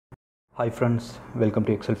Hi friends, welcome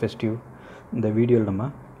to Excel Festive. இந்த வீடியோவில் நம்ம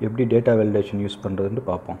எப்படி டேட்டா வேலிடேஷன் யூஸ் பண்ணுறதுன்னு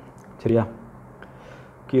பார்ப்போம். சரியா?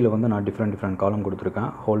 கீழே வந்து நான் டிஃப்ரெண்ட் காலம் கொடுத்துருக்கேன்.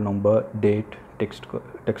 Whole number, date,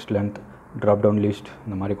 text length, drop down list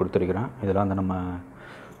இந்த மாதிரி கொடுத்துருக்கிறேன். இதெல்லாம் வந்து நம்ம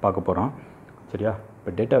பார்க்க போகிறோம். சரியா?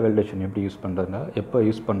 இப்போ டேட்டா வேலிடேஷன் எப்படி யூஸ் பண்ணுறதுங்க, எப்போ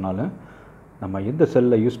யூஸ் பண்ணாலும் நம்ம எந்த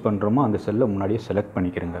செல்லில் யூஸ் பண்ணுறோமோ அந்த செல்லை முன்னாடியே செலக்ட்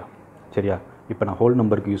பண்ணிக்கிறேங்க. சரியா? இப்போ நான் ஹோல்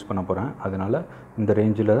நம்பருக்கு யூஸ் பண்ண போகிறேன். அதனால் இந்த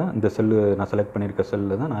ரேஞ்சில் தான் இந்த செல்லு நான் செலக்ட் பண்ணியிருக்க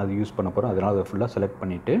செல்லில் தான் நான் அது யூஸ் பண்ண போகிறேன். அதனால் அதை ஃபுல்லாக செலக்ட்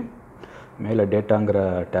பண்ணிவிட்டு மேலே டேட்டாங்கிற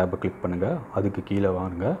டேபை கிளிக் பண்ணுங்கள். அதுக்கு கீழே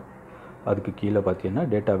வாங்க. அதுக்கு கீழே பார்த்தீங்கன்னா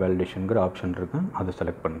டேட்டா வேலிடேஷனுங்கிற ஆப்ஷன் இருக்குது, அதை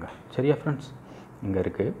செலக்ட் பண்ணுங்கள். சரியா ஃப்ரெண்ட்ஸ்? இங்கே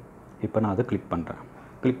இருக்குது. இப்போ நான் அதை கிளிக் பண்ணுறேன்.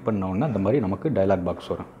 கிளிக் பண்ணோன்னே அந்த மாதிரி நமக்கு டயலாக்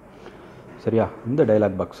பாக்ஸ் வரும். சரியா? இந்த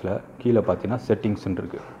டயலாக் பாக்ஸில் கீழே பார்த்தீங்கன்னா செட்டிங்ஸ்ன்னு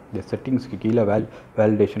இருக்குது. இந்த செட்டிங்ஸ்க்கு கீழே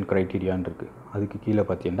வேலிடேஷன் க்ரைட்டீரியான்னு இருக்குது. அதுக்கு கீழே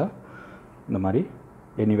பார்த்தீங்கன்னா இந்த மாதிரி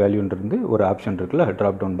எனி வேல்யூன்றது ஒரு ஆப்ஷன் இருக்குல்ல,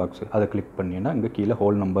 ட்ராப் டவுன் பாக்ஸு, அதை கிளிக் பண்ணிங்கன்னா இங்கே கீழே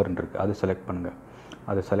ஹோல் நம்பர்ன்னு இருக்குது, அதை செலக்ட் பண்ணுங்கள்.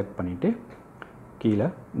 அதை செலக்ட் பண்ணிவிட்டு கீழே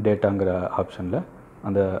டேட்டாங்கிற ஆப்ஷனில்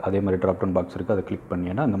அதே மாதிரி ட்ராப் டவுன் பாக்ஸ் இருக்குது, அதை கிளிக்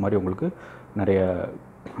பண்ணிங்கன்னா அந்த மாதிரி உங்களுக்கு நிறைய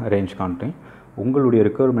ரேஞ்ச் காண்ட்டும். உங்களுடைய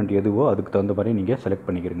ரெக்குயர்மெண்ட் எதுவோ அதுக்கு தகுந்த மாதிரி நீங்கள் செலக்ட்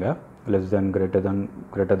பண்ணிக்கிறீங்க. Less than, greater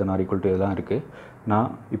than R equal to இதெல்லாம் இருக்குது. நான்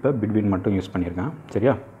இப்போ பிட்வீன் மட்டும் யூஸ் பண்ணியிருக்கேன்.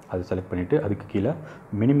 சரியா? அது செலக்ட் பண்ணிவிட்டு அதுக்கு கீழே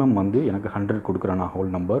மினிமம் வந்து எனக்கு 100 கொடுக்குறேன் நான் ஹோல்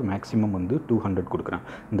நம்பர், மேக்ஸிமம் வந்து 200 கொடுக்குறேன்.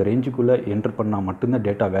 இந்த ரேஞ்சுக்குள்ளே என்ட்ரு பண்ணால் மட்டும்தான்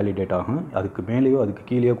டேட்டா வேலிடேட் ஆகும். அதுக்கு மேலேயோ அதுக்கு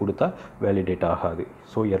கீழேயோ கொடுத்தா வேலிடேட் ஆகாது.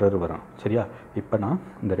 ஸோ எரர் வரும். சரியா? இப்போ நான்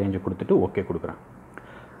இந்த ரேஞ்சை கொடுத்துட்டு ஓகே கொடுக்குறேன்.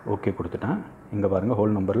 ஓகே கொடுத்துட்டேன். இங்கே பாருங்கள்,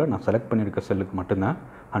 ஹோல் நம்பரில் நான் செலக்ட் பண்ணியிருக்க செல்லுக்கு மட்டும்தான்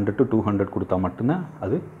 100 to 200 கொடுத்தா மட்டும்தான்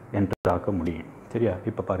அது என்ட்ரு ஆக்க முடியும். சரியா?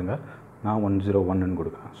 இப்போ பாருங்கள், நான் 101ன்னு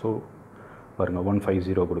கொடுக்குறேன். ஸோ பாருங்கள்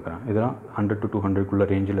 150 கொடுக்குறேன். இதெல்லாம் 100 to 200க்குள்ளே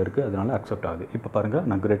ரேஞ்சில் இருக்குது, அதனால் அக்செப்ட் ஆகுது. இப்போ பாருங்கள்,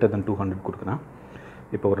 நான் கிரேட்டர் தென் 200 கொடுக்குறேன்.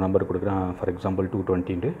 இப்போ ஒரு நம்பர் கொடுக்குறேன், ஃபார் எக்ஸாம்பிள்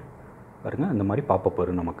 220. பாருங்கள், இந்த மாதிரி பாப்பப்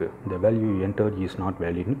வரும் நமக்கு. இந்த வேல்யூ என்டர்ட் இஸ் நாட்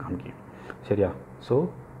வேலிட்னு காமிக்கும். சரியா? ஸோ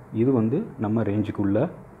இது வந்து நம்ம ரேஞ்சுக்குள்ளே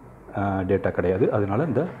டேட்டா கிடையாது, அதனால்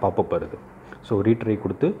இந்த பாப்பப் வருது. ஸோ ரீட்ரை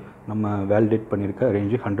கொடுத்து நம்ம வேலிடேட் பண்ணியிருக்க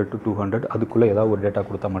ரேஞ்சு 100 to 200 அதுக்குள்ளே ஏதாவது ஒரு டேட்டா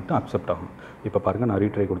கொடுத்தா மட்டும் அக்செப்ட் ஆகும். இப்போ பாருங்கள், நான்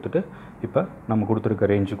ரீட்ரை கொடுத்துட்டு இப்போ நம்ம கொடுத்துருக்க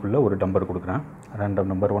ரேஞ்சுக்குள்ளே ஒரு நம்பர் கொடுக்குறேன், ரேண்டம்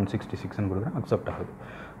நம்பர் 166ன்னு கொடுக்குறேன், அக்செப்ட் ஆகுது.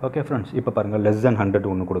 ஓகே ஃப்ரெண்ட்ஸ், இப்போ பாருங்கள் லெஸ் தென் 100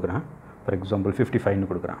 ஒன்று கொடுக்குறேன், ஃபார் எக்ஸாம்பிள் 55ன்னு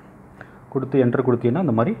கொடுக்குறேன். கொடுத்து என்ட்ரு கொடுத்தீங்கன்னா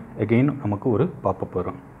அந்த மாதிரி எகெயின் நமக்கு ஒரு பாப்பப்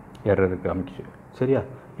வரும், எரருக்கு அமைச்சு. சரியா?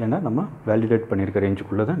 ஏன்னா நம்ம வேலிடேட் பண்ணியிருக்க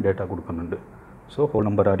ரேஞ்சுக்குள்ளே தான் டேட்டா கொடுக்கணுண்டு. ஸோ ஹோல்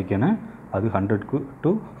நம்பர் அடிக்கணும், அது 100 to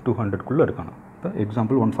 200க்குள்ளே இருக்கணும். இப்போ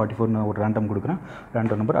எக்ஸாம்பிள் 144 நான் ஒரு ரேண்டம் கொடுக்குறேன்,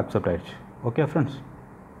 ரேண்டம் நம்பர் அக்செப்ட் ஆகிடுச்சு. ஓகே ஃப்ரெண்ட்ஸ்,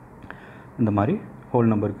 இந்த மாதிரி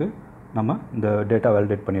ஹோல் நம்பருக்கு நம்ம இந்த டேட்டா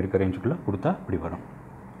வேலிடேட் பண்ணியிருக்க ரேஞ்சுக்குள்ளே கொடுத்தா இப்படி வரும்.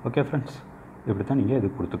 ஓகே ஃப்ரெண்ட்ஸ், இப்படி தான் நீங்கள் இது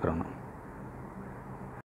கொடுத்துக்கிறணும்.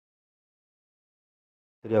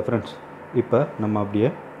 சரியா ஃப்ரெண்ட்ஸ்? இப்போ நம்ம அப்படியே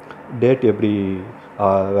டேட் எப்படி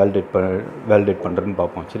வேலிடேட் பண்ணுறதுன்னு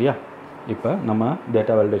பார்ப்போம். சரியா? இப்போ நம்ம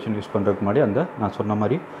டேட்டா வேலிடேஷன் யூஸ் பண்ணுறதுக்கு முன்னாடி நான் சொன்ன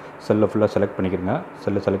மாதிரி செல்லை ஃபுல்லாக செலக்ட் பண்ணிக்கிறேங்க.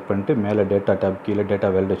 செல்லை செலக்ட் பண்ணிட்டு மேலே டேட்டா டேப் கீழே டேட்டா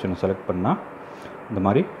வேலிடேஷனை செலக்ட் பண்ணால் இந்த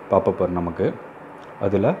மாதிரி பாப்பப் வரும் நமக்கு.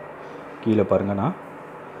 அதில் கீழே பாருங்கள்,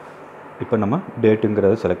 இப்போ நம்ம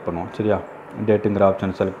டேட்டுங்கிறத செலக்ட் பண்ணுவோம். சரியா? டேட்டுங்கிற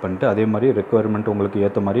ஆப்ஷனை செலக்ட் பண்ணிட்டு அதே மாதிரி ரெக்குயர்மெண்ட் உங்களுக்கு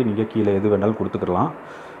ஏற்ற மாதிரி நீங்கள் கீழே எது வேணாலும் கொடுத்துக்கலாம்.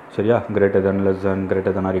 சரியா? Greater than, less than,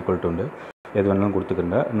 greater than R equal to எது வேணாலும்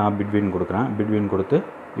கொடுத்துக்கிறங்க. நான் பிட்வீன் கொடுக்குறேன். பிட்வீன் கொடுத்து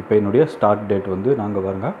இப்போ என்னுடைய ஸ்டார்ட் டேட் வந்து நாங்கள்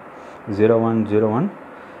பாருங்கள்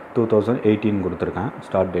 01/01/2018 கொடுத்துருக்கேன்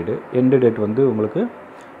ஸ்டார்ட் டேட்டு. எண்டு டேட் வந்து உங்களுக்கு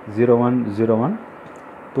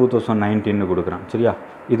 01/01/2019 கொடுக்குறேன். சரியா?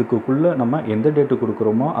 இதுக்குள்ளே நம்ம எந்த டேட்டு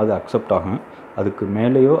கொடுக்குறோமோ அது அக்செப்ட் ஆகும். அதுக்கு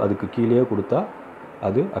மேலேயோ அதுக்கு கீழேயோ கொடுத்தா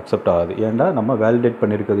அது அக்செப்ட் ஆகாது. ஏன்டா நம்ம வேலிடேட்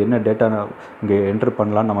பண்ணியிருக்கிறது என்ன டேட்டா இங்கே என்ட்ரு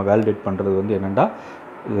பண்ணலான்னு நம்ம வேலிடேட் பண்ணுறது வந்து என்னென்னா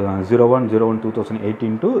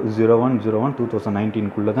 01/01/2018 to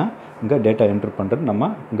 01/01/2019க்குள்ளே தான் இங்கே டேட்டா என்ட்ரு பண்ணுறது நம்ம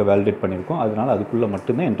இங்கே வேலிடேட் பண்ணியிருக்கோம். அதனால் அதுக்குள்ளே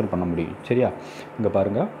மட்டும்தான் என்ட்ரு பண்ண முடியும். சரியா? இங்கே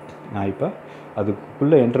பாருங்கள், நான் இப்போ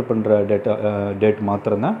அதுக்குள்ளே என்ட்ரு பண்ணுற டேட்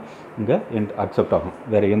மாத்திரம்தான் இங்கே அக்செப்ட் ஆகும்.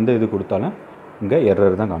 வேறு எந்த இது கொடுத்தாலும் இங்கே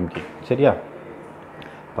எரர் தான் காமிக்கும். சரியா?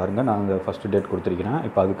 பாருங்கள், நான் அந்த ஃபஸ்ட்டு டேட் கொடுத்துருக்கிறேன்.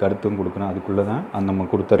 இப்போ அதுக்கு அடுத்தும் கொடுக்குறேன், அதுக்குள்ளே தான் நம்ம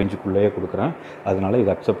கொடுத்த ரேஞ்சுக்குள்ளேயே கொடுக்குறேன். அதனால்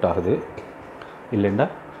இது அக்செப்ட் ஆகுது. இல்லைண்டா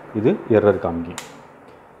இது எரர் காமிக்கும்.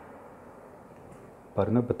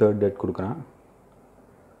 பாருங்கள், இப்போ தேர்ட் டேட் கொடுக்குறேன்.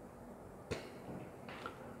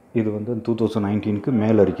 இது வந்து 2019க்கு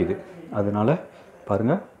மேலே இருக்குது. அதனால்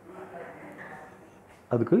பாருங்கள்,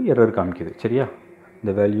 அதுக்கு எரர் காமிக்குது. சரியா?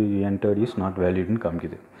 இந்த வேல்யூ என்டர்ட் இஸ் நாட் வேலிட்னு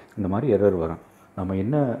காமிக்குது. இந்த மாதிரி எரர் வரும். நம்ம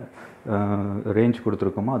என்ன ரேஞ்ச்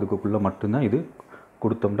கொடுத்துருக்கோமோ அதுக்குள்ளே மட்டும்தான் இது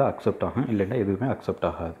கொடுத்தோம்னா அக்செப்ட் ஆகும், இல்லைன்னா எதுவுமே அக்செப்ட்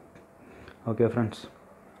ஆகாது. ஓகே ஃப்ரெண்ட்ஸ்,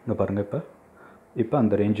 இங்கே பாருங்கள், இப்போ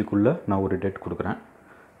அந்த ரேஞ்சுக்குள்ளே நான் ஒரு டேட் கொடுக்குறேன்.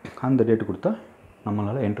 அந்த டேட் கொடுத்தா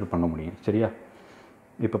நம்மளால் என்ட்ரு பண்ண முடியும். சரியா?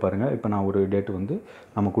 இப்போ பாருங்கள், இப்போ நான் ஒரு டேட்டு வந்து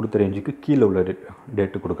நம்ம கொடுத்த ரேஞ்சுக்கு கீழே உள்ள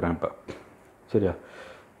டேட்டு கொடுக்குறேன். இப்போ சரியா,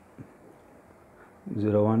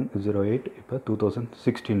 0108 இப்போ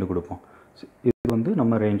 2016 கொடுப்போம். இது வந்து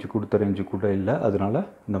நம்ம ரேஞ்சு கொடுத்த ரேஞ்சு கூட இல்லை, அதனால்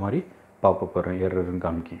இந்த மாதிரி பாப்பப் வரும், எரர்னு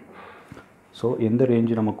காமிக்கும். ஸோ எந்த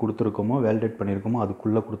ரேஞ்சு நம்ம கொடுத்துருக்கோமோ வேலிடேட் பண்ணியிருக்கோமோ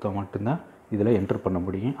அதுக்குள்ளே கொடுத்தா மட்டும்தான் இதில் என்டர் பண்ண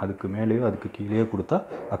முடியும். அதுக்கு மேலேயோ அதுக்கு கீழேயோ கொடுத்தா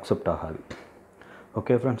அக்செப்ட் ஆகாது.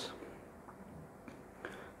 ஓகே ஃப்ரெண்ட்ஸ்,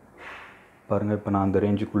 பாருங்கள், இப்போ நான் அந்த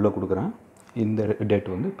ரேஞ்சுக்குள்ளே கொடுக்குறேன். இந்த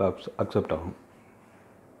டேட் வந்து இப்போ அக்செப்ட் ஆகும்.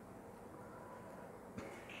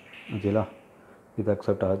 ஓகேங்களா, இது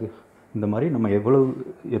அக்செப்ட் ஆகுது. இந்த மாதிரி நம்ம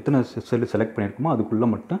எத்தனை செல்லு செலக்ட் பண்ணியிருக்கோமோ அதுக்குள்ளே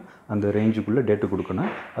மட்டும் அந்த ரேஞ்சுக்குள்ளே டேட்டு கொடுக்கணும்.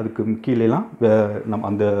 அதுக்கு கீழேலாம்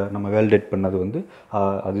நம்ம வேலிடேட் பண்ணது வந்து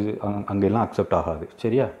அது அங்கெல்லாம் அக்செப்ட் ஆகாது.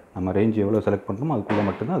 சரியா, நம்ம ரேஞ்சு எவ்வளோ செலக்ட் பண்ணுறோமோ அதுக்குள்ளே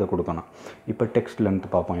மட்டும்தான் அதை கொடுக்கணும். இப்போ டெக்ஸ்ட்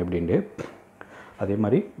லென்த் பார்ப்போம் எப்படின்ட்டு. அதே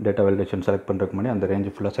மாதிரி டேட்டா வேலிடேஷன் செலக்ட் பண்ணுறதுக்கு முன்னாடி அந்த ரேஞ்சு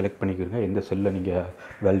ஃபுல்லாக செலக்ட் பண்ணிக்கிறீங்க. எந்த செல்லை நீங்கள்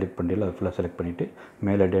வேலிடேட் பண்ணுறீங்களோ அதை ஃபுல்லாக செலக்ட் பண்ணிவிட்டு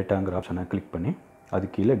மேலே டேட்டாங்கிற ஆப்ஷனை கிளிக் பண்ணி அது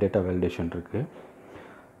கீழே டேட்டா வேலிடேஷன் இருக்குது.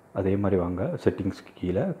 அதே மாதிரி வாங்க, செட்டிங்ஸ்க்கு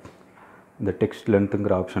கீழே இந்த டெக்ஸ்ட்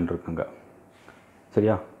லென்த்துங்கிற ஆப்ஷன் இருக்குங்க.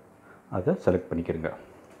 சரியா, அதை செலக்ட் பண்ணிக்கிறங்க.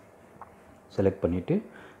 செலக்ட் பண்ணிவிட்டு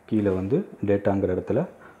கீழே வந்து டேட்டாங்கிற இடத்துல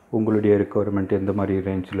உங்களுடைய ரெக்குவயர்மெண்ட் எந்த மாதிரி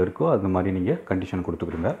ரேஞ்சில் இருக்கோ அந்த மாதிரி நீங்கள் கண்டிஷன்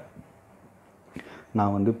கொடுத்துக்கிறங்க.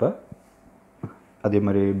 நான் வந்து இப்போ அதே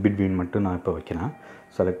மாதிரி பிட்வீன் மட்டும் நான் இப்போ வைக்கிறேன்,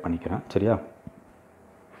 செலக்ட் பண்ணிக்கிறேன். சரியா,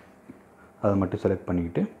 அதை மட்டும் செலக்ட்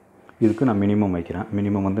பண்ணிக்கிட்டு இதுக்கு நான் மினிமம் வைக்கிறேன்.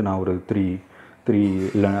 மினிமம் வந்து நான் ஒரு த்ரீ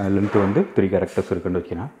லென்த்து வந்து 3 கேரக்டர்ஸ் இருக்குன்னு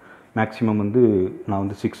வைக்கிறேன். மேக்ஸிமம் வந்து நான்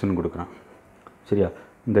வந்து 6ன்னு கொடுக்குறேன். சரியா,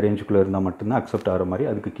 இந்த ரேஞ்சுக்குள்ளே இருந்தால் மட்டும்தான் அக்செப்ட் ஆகிற மாதிரி.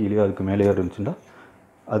 அதுக்கு கீழே அதுக்கு மேலேயே இருந்துச்சுன்னா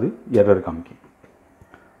அது எரர் காமிக்கும்.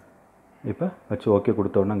 இப்போ வச்சு ஓகே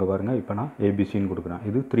கொடுத்தோன்னே அங்கே பாருங்கள், இப்போ நான் ஏபிசின்னு கொடுக்குறேன்.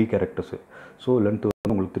 இது 3 கேரக்டர்ஸு. ஸோ லென்த்து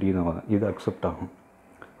வந்து உங்களுக்கு 3 தான் வரும். இது அக்செப்ட் ஆகும்.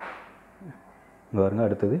 இங்கே பாருங்கள்,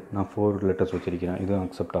 அடுத்தது நான் 4 லெட்டர்ஸ் வச்சுருக்கிறேன். இதுவும்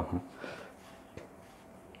அக்செப்ட் ஆகும்.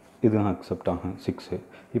 இதுவும் அக்செப்ட் ஆகும் 6.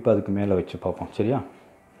 இப்போ அதுக்கு மேலே வச்சு பார்ப்போம். சரியா,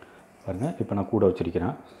 பாருங்கள், இப்போ நான் கூட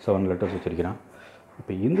வச்சுருக்கிறேன், 7 லெட்டர்ஸ் வச்சுருக்கிறேன்.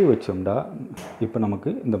 இப்போ இது வச்சோம்னா இப்போ நமக்கு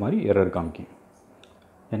இந்த மாதிரி எரர் காமிக்கும்.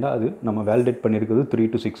 ஏன்னா அது நம்ம வேலிடேட் பண்ணியிருக்கிறது 3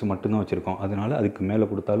 to 6 மட்டும்தான் வச்சுருக்கோம். அதனால் அதுக்கு மேலே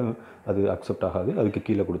கொடுத்தாலும் அது அக்செப்ட் ஆகாது, அதுக்கு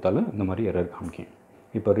கீழே கொடுத்தாலும் இந்த மாதிரி எரர் காமிக்கும்.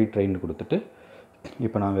 இப்போ ரீட்ரைன் கொடுத்துட்டு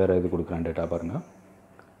இப்போ நான் வேறு இது கொடுக்குறேன். டேட்டா பாருங்கள்,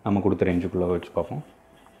 நம்ம கொடுத்த ரேஞ்சுக்குள்ளே வச்சு பார்ப்போம்.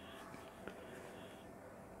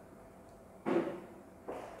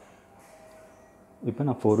 இப்போ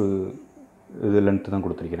நான் 4 இது லென்த்து தான்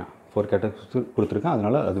கொடுத்துருக்கிறேன். 4 கேரக்டர்ஸ் கொடுத்துருக்கேன்,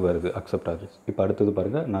 அதனால் அது வருது, அக்செப்ட் ஆகுது. இப்போ அடுத்தது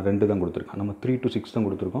பாருங்கள், நான் 2 தான் கொடுத்துருக்கேன். நம்ம 3 to 6 தான்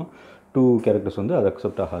கொடுத்துருக்கோம். 2 கேரக்டர்ஸ் வந்து அது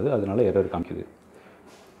அக்செப்ட் ஆகாது, அதனால் எரர் காமிக்குது.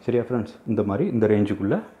 சரியா ஃப்ரெண்ட்ஸ், இந்த மாதிரி இந்த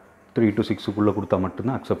ரேஞ்சுக்குள்ளே 3 to 6க்குள்ளே கொடுத்தா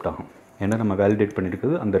மட்டும்தான் அக்செப்ட் ஆகும். ஏன்னா நம்ம வேலிடேட்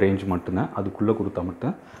பண்ணியிருக்குது அந்த ரேஞ்ச் மட்டும்தான், அதுக்குள்ளே கொடுத்தா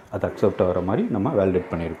மட்டும் அது அக்செப்ட் ஆகிற மாதிரி நம்ம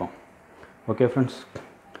வேலிடேட் பண்ணியிருக்கோம். ஓகே ஃப்ரெண்ட்ஸ்,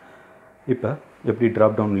 இப்போ எப்படி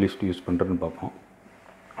ட்ராப் டவுன் லிஸ்ட் யூஸ் பண்ணுறதுன்னு பார்ப்போம்.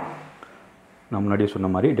 நான் முன்னாடியே சொன்ன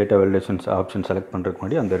மாதிரி டேட்டா வேலிடேஷன்ஸ் ஆப்ஷன் செலக்ட் பண்ணுறதுக்கு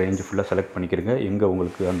முன்னாடி அந்த ரேஞ்சு ஃபுல்லாக செலக்ட் பண்ணிக்கிறங்க. எங்கே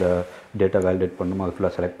உங்களுக்கு அந்த டேட்டா வேலிடேட் பண்ணுமோ அது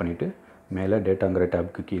ஃபுல்லாக செலக்ட் பண்ணிவிட்டு மேலே டேட்டாங்கிற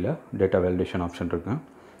டேப்க்கு கீழே டேட்டா வேலிடேஷன் ஆப்ஷன் இருக்கும்,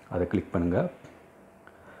 அதை கிளிக் பண்ணுங்கள்.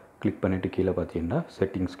 கிளிக் பண்ணிவிட்டு கீழே பார்த்தீங்கன்னா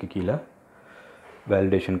செட்டிங்ஸ்க்கு கீழே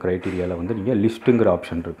வேலிடேஷன் க்ரைட்டீரியாவில் வந்து நீங்கள் லிஸ்ட்டுங்கிற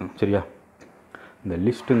ஆப்ஷன் இருக்கும். சரியா, இந்த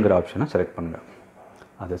லிஸ்ட்டுங்கிற ஆப்ஷனை செலக்ட் பண்ணுங்கள்.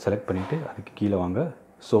 அதை செலக்ட் பண்ணிவிட்டு அதுக்கு கீழே வாங்க,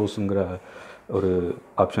 சோர்ஸுங்கிற ஒரு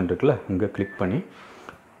ஆப்ஷன் இருக்குல்ல, இங்கே கிளிக் பண்ணி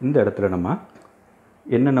இந்த இடத்துல நம்ம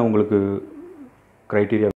என்னென்ன உங்களுக்கு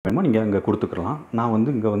க்ரைட்டீரியா வேணுமோ நீங்கள் இங்கே கொடுத்துக்கலாம். நான் வந்து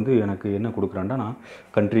இங்கே வந்து எனக்கு என்ன கொடுக்குறேன்னா, நான்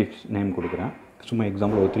கண்ட்ரிஸ் நேம் கொடுக்குறேன். சும்மா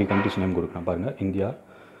எக்ஸாம்பிள் ஒரு 3 கண்ட்ரிஸ் நேம் கொடுக்குறேன். பாருங்கள், இந்தியா,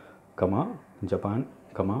 ஜப்பான்,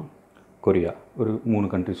 கொரியா, ஒரு 3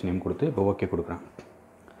 கண்ட்ரிஸ் நேம் கொடுத்து இப்போ ஓகே கொடுக்குறேன்.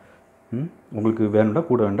 உங்களுக்கு வேணும்னா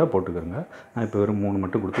கூட வேண்டாம் போட்டுக்கிறங்க. நான் இப்போ வெறும் 3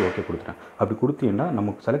 மட்டும் கொடுத்து ஓகே கொடுத்துறேன். அப்படி கொடுத்தீங்கன்னா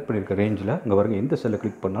நமக்கு செலக்ட் பண்ணியிருக்க ரேஞ்சில் இங்கே பாருங்க, எந்த செல்லை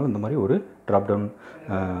கிளிக் பண்ணாலும் இந்த மாதிரி ஒரு ட்ராப் டவுன்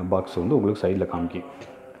பாக்ஸ் வந்து உங்களுக்கு சைடில் காமிக்கும்.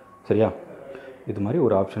 சரியா, இது மாதிரி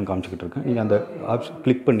ஒரு ஆப்ஷன் காமிச்சிக்கிட்டு இருக்கேன். நீங்கள் அந்த ஆப்ஷன்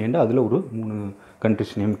கிளிக் பண்ணிங்கன்னா அதில் ஒரு 3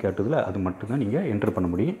 கண்ட்ரிஸ் நேம் கேட்டதில் அது மட்டும்தான் நீங்கள் என்டர் பண்ண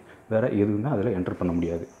முடியும். வேறு எதுவுமே அதில் என்டர் பண்ண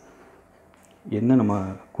முடியாது. என்ன நம்ம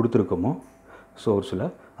கொடுத்துருக்கோமோ சோர்ஸில்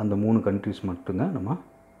அந்த 3 கண்ட்ரிஸ் மட்டும்தான் நம்ம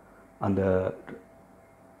அந்த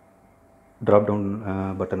ட்ராப் டவுன்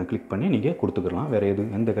பட்டனை கிளிக் பண்ணி நீங்கள் கொடுத்துக்கலாம். வேறு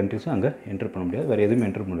எந்த கண்ட்ரிஸும் அங்கே என்டர் பண்ண முடியாது, வேறு எதுவுமே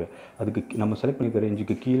என்டர் பண்ண முடியாது. அதுக்கு நம்ம செலக்ட் பண்ணிக்கிற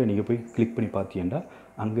ரேஞ்சுக்கு கீழே நீங்கள் போய் கிளிக் பண்ணி பார்த்தீங்கன்னா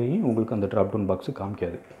அங்கேயும் உங்களுக்கு அந்த ட்ராப் டவுன் பாக்ஸு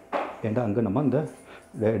காமிக்காது. ஏன்னா அங்கே நம்ம அந்த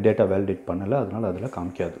டேட்டா வேலிடேட் பண்ணலை, அதனால் அதில்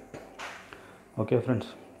காமிக்காது. ஓகே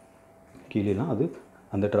ஃப்ரெண்ட்ஸ், கீழேலாம் அது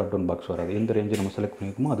அந்த ட்ராப் டவுன் பாக்ஸ் வராது. எந்த ரேஞ்சை நம்ம செலக்ட்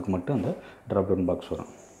பண்ணியிருக்கோமோ அதுக்கு மட்டும் அந்த ட்ராப் டவுன் பாக்ஸ்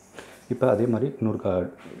வரும். இப்போ அதே மாதிரி இன்னொரு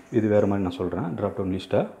இது வேறு மாதிரி நான் சொல்கிறேன். ட்ராப் டவுன்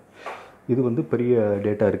லிஸ்ட்டை இது வந்து பெரிய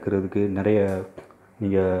டேட்டா இருக்கிறதுக்கு நிறைய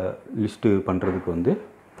நீங்கள் லிஸ்ட்டு பண்ணுறதுக்கு வந்து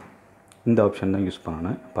இந்த ஆப்ஷன் தான் யூஸ்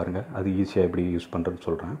பண்ணணும். பாருங்கள், அது ஈஸியாக எப்படி யூஸ் பண்ணுறதுன்னு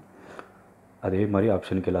சொல்கிறேன். அதே மாதிரி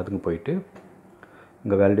ஆப்ஷனுக்கு எல்லாத்துக்கும் போயிட்டு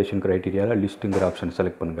இங்கே வேலிடேஷன் க்ரைட்டீரியாவில் லிஸ்ட்டுங்கிற ஆப்ஷன்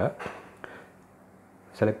செலக்ட் பண்ணுங்கள்.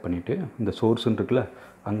 செலக்ட் பண்ணிவிட்டு இந்த சோர்ஸுன்னு இருக்குல்ல,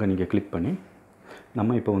 அங்கே நீங்கள் கிளிக் பண்ணி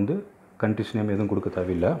நம்ம இப்போ வந்து கண்ட்ரிஸ் நேம் எதுவும் கொடுக்க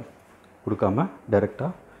தேவையில்லை. கொடுக்காம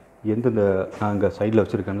டைரெக்டாக எந்தெந்த நான் அங்கே சைடில்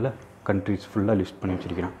வச்சுருக்கேன்ல கண்ட்ரிஸ் ஃபுல்லாக லிஸ்ட் பண்ணி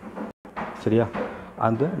வச்சுருக்கிறேன். சரியா?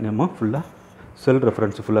 அந்த நம்ம ஃபுல்லாக செல்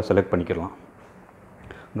ரெஃபரன்ஸ் ஃபுல்லாக செலக்ட் பண்ணிக்கலாம்.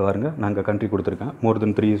 இங்கே பாருங்கள், நாங்கள் கண்ட்ரி கொடுத்துருக்கேன். மோர்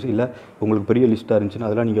தென் 3 இல்லை உங்களுக்கு பெரிய லிஸ்ட்டாக இருந்துச்சுன்னா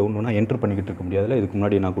அதெல்லாம் நீங்கள் ஒன்று ஒன்றா என்ட்ரு பண்ணிக்கிட்டு இருக்க முடியாதுல்ல, இதுக்கு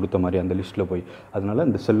முன்னாடி நான் கொடுத்த மாதிரி அந்த லிஸ்ட்டில் போய். அதனால்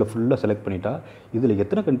இந்த செல்லை ஃபுல்லாக செலக்ட் பண்ணிட்டா இதில்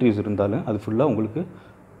எத்தனை கண்ட்ரிஸ் இருந்தாலும் அது ஃபுல்லாக உங்களுக்கு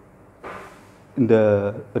இந்த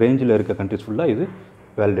ரேஞ்சில் இருக்க கண்ட்ரிஸ் ஃபுல்லாக இது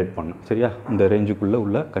வேலிடேட் பண்ணும். சரியா? இந்த ரேஞ்சுக்குள்ளே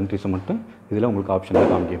உள்ள கண்ட்ரிஸை மட்டும் இதில் உங்களுக்கு ஆப்ஷனில்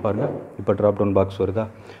காமிக்கும். பாருங்கள், இப்போ ட்ராப் டவுன் பாக்ஸ் வருதா,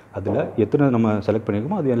 அதில் எத்தனை நம்ம செலக்ட்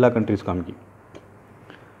பண்ணியிருக்கோமோ அது எல்லா கண்ட்ரிஸ் காமிக்கும்.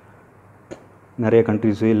 நிறைய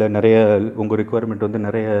கண்ட்ரிஸு இல்லை நிறைய உங்கள் ரிக்குவயர்மெண்ட் வந்து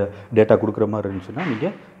நிறைய டேட்டா கொடுக்குற மாதிரி இருந்துச்சுன்னா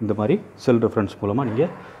நீங்கள் இந்த மாதிரி செல் ரெஃபரன்ஸ் மூலமாக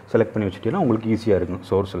நீங்கள் செலக்ட் பண்ணி வச்சுட்டிங்கன்னா உங்களுக்கு ஈஸியாக இருக்கும்.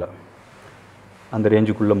 சோர்ஸில் அந்த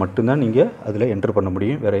ரேஞ்சுக்குள்ளே மட்டும்தான் நீங்கள் அதில் என்டர் பண்ண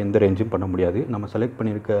முடியும், வேறு எந்த ரேஞ்சும் பண்ண முடியாது. நம்ம செலக்ட்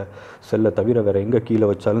பண்ணியிருக்க செல்லை தவிர வேறு எங்கே கீழே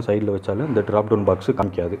வச்சாலும் சைடில் வச்சாலும் இந்த ட்ராப் டவுன் பாக்ஸு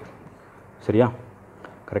காமிக்காது. சரியா?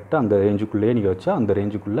 கரெக்டாக அந்த ரேஞ்சுக்குள்ளேயே நீங்கள் வச்சா அந்த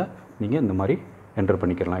ரேஞ்சுக்குள்ளே நீங்கள் இந்த மாதிரி என்டர்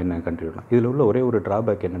பண்ணிக்கலாம் என்ன கண்ட்ரிலாம். இதில் உள்ள ஒரே ஒரு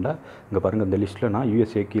ட்ராபேக் என்னென்னா, இங்கே பாருங்கள் இந்த லிஸ்ட்டில் நான்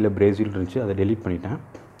USA கீழே பிரேசில் இருந்துச்சு, அதை டெலீட் பண்ணிட்டேன்.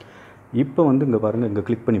 இப்போ வந்து இங்கே பாருங்கள், இங்கே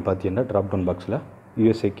கிளிக் பண்ணி பார்த்தீங்கன்னா ட்ராப் டவுன் பாக்ஸில்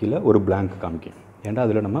USA கீழே ஒரு பிளாங்க் காமிக்கும். ஏன்னா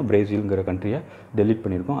அதில் நம்ம பிரேசில்ங்கிற கண்ட்ரியை டெலீட்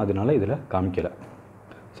பண்ணியிருக்கோம், அதனால் இதில் காமிக்கலை.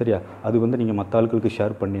 சரியா? அது வந்து நீங்கள் மற்ற ஆட்களுக்கு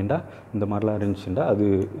ஷேர் பண்ணிட்டா இந்த மாதிரிலாம் இருந்துச்சுன்னா அது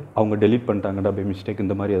அவங்க டெலீட் பண்ணிட்டாங்கடா பை மிஸ்டேக்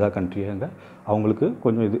இந்த மாதிரி எதாவது கண்ட்ரியாங்க அவங்களுக்கு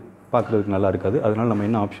கொஞ்சம் இது பார்க்குறதுக்கு நல்லா இருக்காது. அதனால்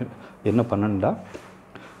நம்ம என்ன பண்ணணும்டா,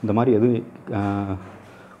 இந்த மாதிரி எது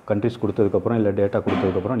கண்ட்ரிஸ் கொடுத்ததுக்கப்புறம் இல்லை டேட்டா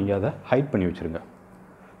கொடுத்ததுக்கப்புறம் நீங்கள் அதை ஹைட் பண்ணி வச்சுருங்க.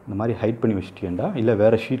 இந்த மாதிரி ஹைட் பண்ணி வச்சுட்டீங்கன்னா இல்லை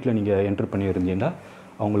வேறு ஷீட்டில் நீங்கள் என்ட்ரு பண்ணியிருந்தீங்கன்னா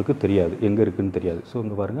அவங்களுக்கு தெரியாது, எங்கே இருக்குதுன்னு தெரியாது. ஸோ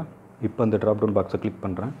இங்கே பாருங்கள், இப்போ அந்த ட்ராப் டவுன் பாக்ஸை கிளிக்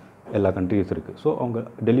பண்ணுறேன், எல்லா கண்ட்ரிஸ் இருக்குது. ஸோ அவங்க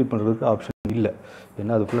டெலீட் பண்ணுறதுக்கு ஆப்ஷன் இல்லை,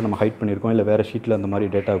 ஏன்னா அது ஃபுல்லாக நம்ம ஹைட் பண்ணியிருக்கோம். இல்லை வேறு ஷீட்டில் அந்த மாதிரி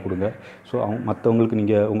டேட்டா கொடுங்க. ஸோ மற்றவங்களுக்கு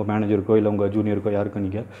நீங்கள் உங்கள் மேனேஜருக்கோ இல்லை உங்கள் ஜூனியருக்கோ யாருக்கும்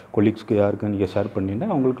நீங்கள் கொலீக்ஸ்க்கு யாருக்கும் நீங்கள் ஷேர் பண்ணிங்கன்னா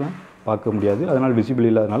அவங்களுக்குலாம் பார்க்க முடியாது. அதனால் விசிபிள்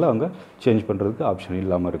இல்லாதனால அவங்க சேஞ்ச் பண்ணுறதுக்கு ஆப்ஷன்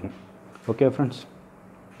இல்லாமல் இருக்கும். ஓகே ஃப்ரெண்ட்ஸ்,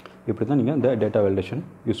 இப்படி தான் நீங்கள் இந்த டேட்டா வேலிடேஷன்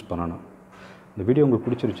யூஸ் பண்ணணும். இந்த வீடியோ உங்களுக்கு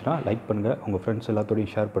பிடிச்சிருச்சுன்னா லைக் பண்ணுங்கள், உங்கள் ஃப்ரெண்ட்ஸ்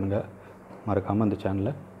எல்லாத்தோடையும் ஷேர் பண்ணுங்கள், மறக்காமல் அந்த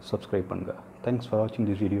சேனலை சப்ஸ்கிரைப் பண்ணுங்கள். தேங்க்ஸ் ஃபார் வாட்சிங்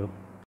திஸ் வீடியோ.